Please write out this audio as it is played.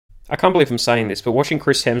I can't believe I'm saying this, but watching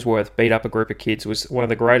Chris Hemsworth beat up a group of kids was one of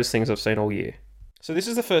the greatest things I've seen all year. So this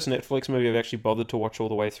is the first Netflix movie I've actually bothered to watch all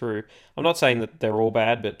the way through. I'm not saying that they're all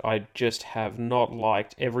bad, but I just have not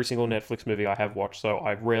liked every single Netflix movie I have watched, so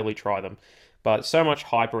I rarely try them. But so much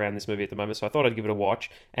hype around this movie at the moment, so I thought I'd give it a watch,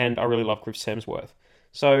 and I really love Chris Hemsworth.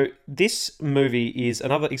 So this movie is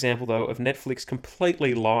another example, though, of Netflix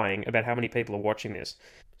completely lying about how many people are watching this.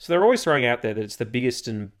 So they're always throwing out there that it's the biggest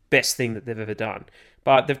and best thing that they've ever done.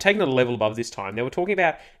 But they've taken it a level above this time. They were talking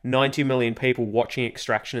about 90 million people watching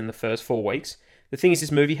Extraction in the first 4 weeks. The thing is,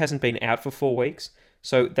 this movie hasn't been out for 4 weeks,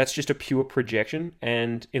 so that's just a pure projection.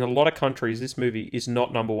 And in a lot of countries, this movie is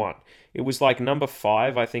not number one. It was like number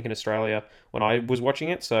five, I think, in Australia when I was watching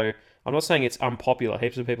it. So I'm not saying it's unpopular.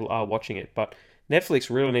 Heaps of people are watching it, but Netflix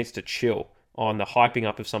really needs to chill on the hyping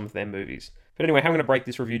up of some of their movies. But anyway, how I'm going to break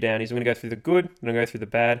this review down is I'm going to go through the good, then I'm going to go through the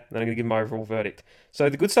bad, and then I'm going to give my overall verdict. So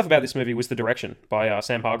the good stuff about this movie was the direction by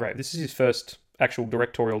Sam Hargrave. This is his first actual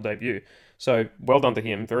directorial debut. So well done to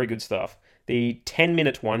him. Very good stuff. The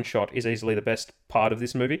 10-minute one-shot is easily the best part of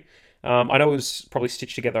this movie. I know it was probably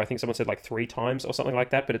stitched together, I think someone said like 3 times or something like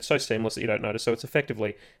that, but it's so seamless that you don't notice. So it's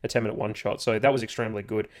effectively a 10-minute one-shot. So that was extremely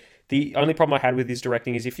good. The only problem I had with his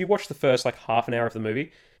directing is if you watch the first like half an hour of the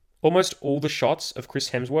movie, almost all the shots of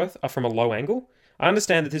Chris Hemsworth are from a low angle. I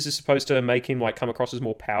understand that this is supposed to make him like come across as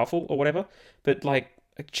more powerful or whatever, but like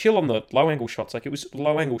chill on the low angle shots. Like it was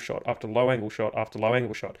low angle shot after low angle shot after low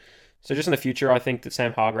angle shot. So just in the future, I think that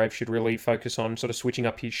Sam Hargrave should really focus on sort of switching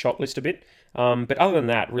up his shot list a bit. But other than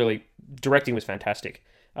that, really, directing was fantastic.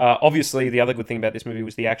 Obviously, the other good thing about this movie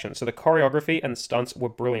was the action. So the choreography and the stunts were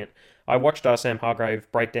brilliant. I watched Sam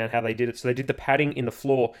Hargrave break down how they did it. So they did the padding in the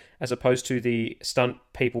floor as opposed to the stunt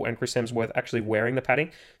people and Chris Hemsworth actually wearing the padding.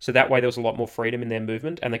 So that way there was a lot more freedom in their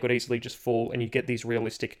movement and they could easily just fall and you get these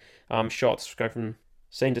realistic shots go from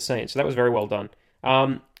scene to scene. So that was very well done.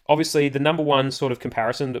 Obviously, the number one sort of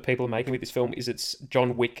comparison that people are making with this film is its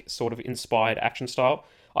John Wick sort of inspired action style.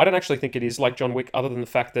 I don't actually think it is like John Wick, other than the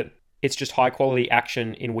fact that it's just high quality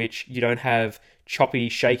action in which you don't have choppy,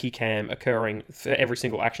 shaky cam occurring for every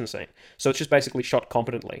single action scene. So it's just basically shot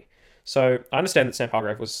competently. So I understand that Sam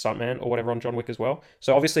Hargrave was a stuntman or whatever on John Wick as well.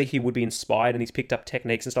 So obviously he would be inspired and he's picked up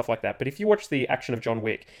techniques and stuff like that. But if you watch the action of John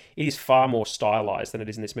Wick, it is far more stylized than it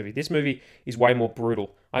is in this movie. This movie is way more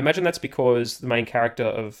brutal. I imagine that's because the main character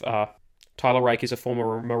of Tyler Rake is a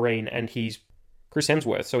former Marine and he's Chris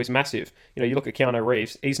Hemsworth, so he's massive. You know, you look at Keanu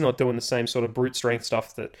Reeves, he's not doing the same sort of brute strength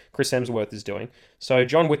stuff that Chris Hemsworth is doing. So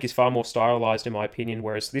John Wick is far more stylized in my opinion,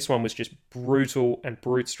 whereas this one was just brutal and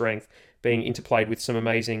brute strength being interplayed with some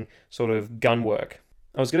amazing sort of gun work.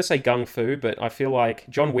 I was going to say gung fu, but I feel like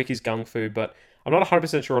John Wick is gung fu, but I'm not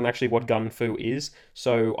 100% sure on actually what gung fu is,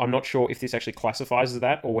 so I'm not sure if this actually classifies as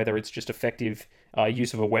that or whether it's just effective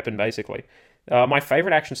use of a weapon, basically. My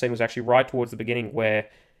favorite action scene was actually right towards the beginning where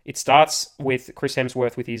it starts with Chris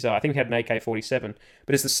Hemsworth with his, I think he had an AK-47,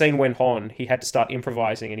 but as the scene went on, he had to start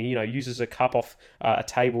improvising, and he, uses a cup off a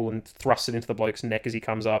table and thrusts it into the bloke's neck as he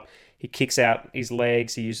comes up. He kicks out his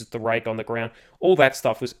legs, he uses the rake on the ground. All that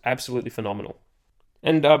stuff was absolutely phenomenal.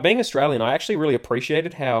 And being Australian, I actually really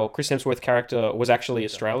appreciated how Chris Hemsworth's character was actually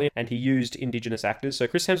Australian, and he used Indigenous actors. So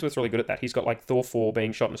Chris Hemsworth's really good at that. He's got like Thor 4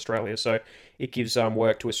 being shot in Australia, so it gives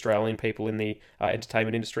work to Australian people in the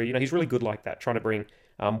entertainment industry. He's really good like that, trying to bring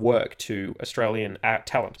work to Australian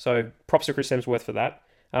talent. So props to Chris Hemsworth for that.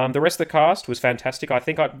 The rest of the cast was fantastic. I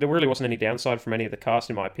think there really wasn't any downside from any of the cast,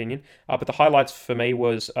 in my opinion. But the highlights for me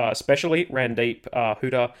was especially Randeep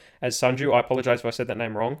Hooda as Sanju. I apologize if I said that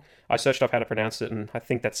name wrong. I searched up how to pronounce it, and I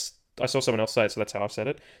think I saw someone else say it, so that's how I've said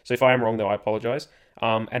it. So if I am wrong, though, I apologize.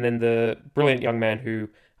 And then the brilliant young man who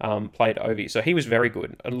played Ovi. So he was very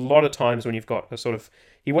good. A lot of times when you've got a sort of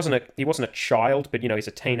he wasn't a child, but he's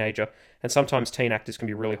a teenager, and sometimes teen actors can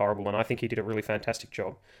be really horrible, and I think he did a really fantastic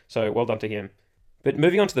job. So well done to him. But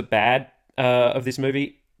moving on to the bad of this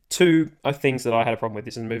movie, two are things that I had a problem with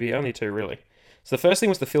this in the movie, only two really. So the first thing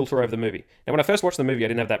was the filter over the movie. Now when I first watched the movie, I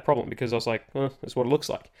didn't have that problem because I was like, that's what it looks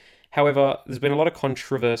like. However, there's been a lot of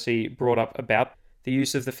controversy brought up about the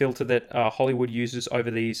use of the filter that Hollywood uses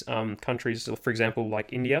over these countries, for example,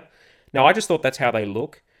 like India. Now, I just thought that's how they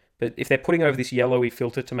look, but if they're putting over this yellowy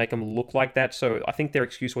filter to make them look like that, so I think their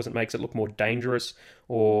excuse was it makes it look more dangerous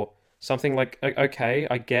or something like, okay,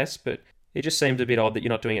 I guess, but it just seems a bit odd that you're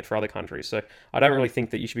not doing it for other countries. So I don't really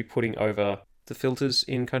think that you should be putting over the filters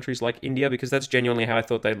in countries like India because that's genuinely how I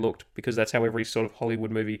thought they looked because that's how every sort of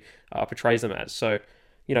Hollywood movie portrays them as. So,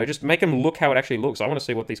 just make them look how it actually looks. I want to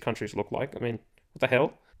see what these countries look like. I mean, what the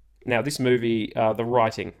hell? Now, this movie, the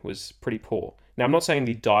writing was pretty poor. Now, I'm not saying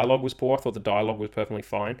the dialogue was poor. I thought the dialogue was perfectly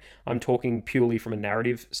fine. I'm talking purely from a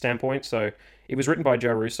narrative standpoint. So it was written by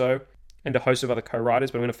Joe Russo and a host of other co-writers,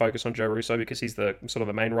 but I'm going to focus on Joe Russo because he's the sort of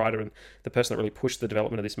the main writer and the person that really pushed the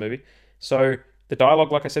development of this movie. So the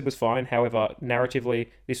dialogue, like I said, was fine. However, narratively,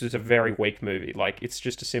 this was a very weak movie. Like, it's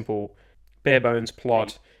just a simple, bare bones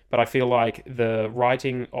plot. But I feel like the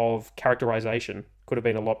writing of characterization could have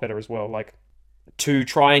been a lot better as well. Like, to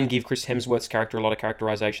try and give Chris Hemsworth's character a lot of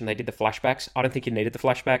characterization, they did the flashbacks. I don't think you needed the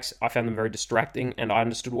flashbacks. I found them very distracting, and I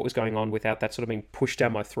understood what was going on without that sort of being pushed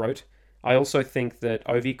down my throat. I also think that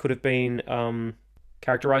Ovi could have been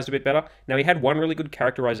characterized a bit better. Now, he had one really good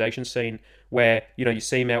characterization scene where, you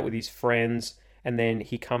see him out with his friends, and then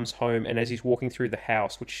he comes home, and as he's walking through the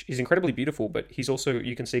house, which is incredibly beautiful, but he's also,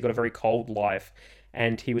 you can see, got a very cold life,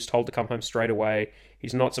 and he was told to come home straight away.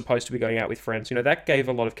 He's not supposed to be going out with friends. That gave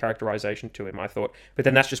a lot of characterization to him, I thought. But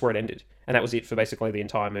then that's just where it ended. And that was it for basically the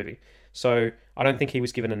entire movie. So I don't think he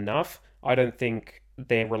was given enough. I don't think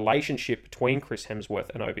their relationship between Chris Hemsworth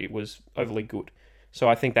and Ovi was overly good. So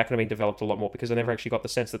I think that could have been developed a lot more because I never actually got the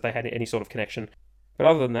sense that they had any sort of connection. But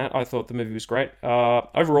other than that, I thought the movie was great.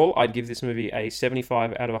 Overall, I'd give this movie a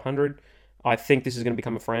 75 out of 100. I think this is going to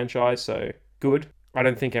become a franchise, so good. I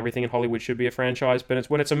don't think everything in Hollywood should be a franchise, but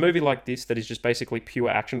when it's a movie like this that is just basically pure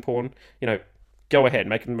action porn, go ahead,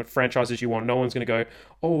 make them franchises you want. No one's going to go,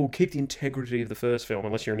 oh, keep the integrity of the first film,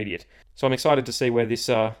 unless you're an idiot. So I'm excited to see where this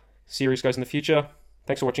series goes in the future.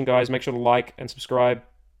 Thanks for watching, guys. Make sure to like and subscribe.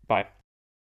 Bye.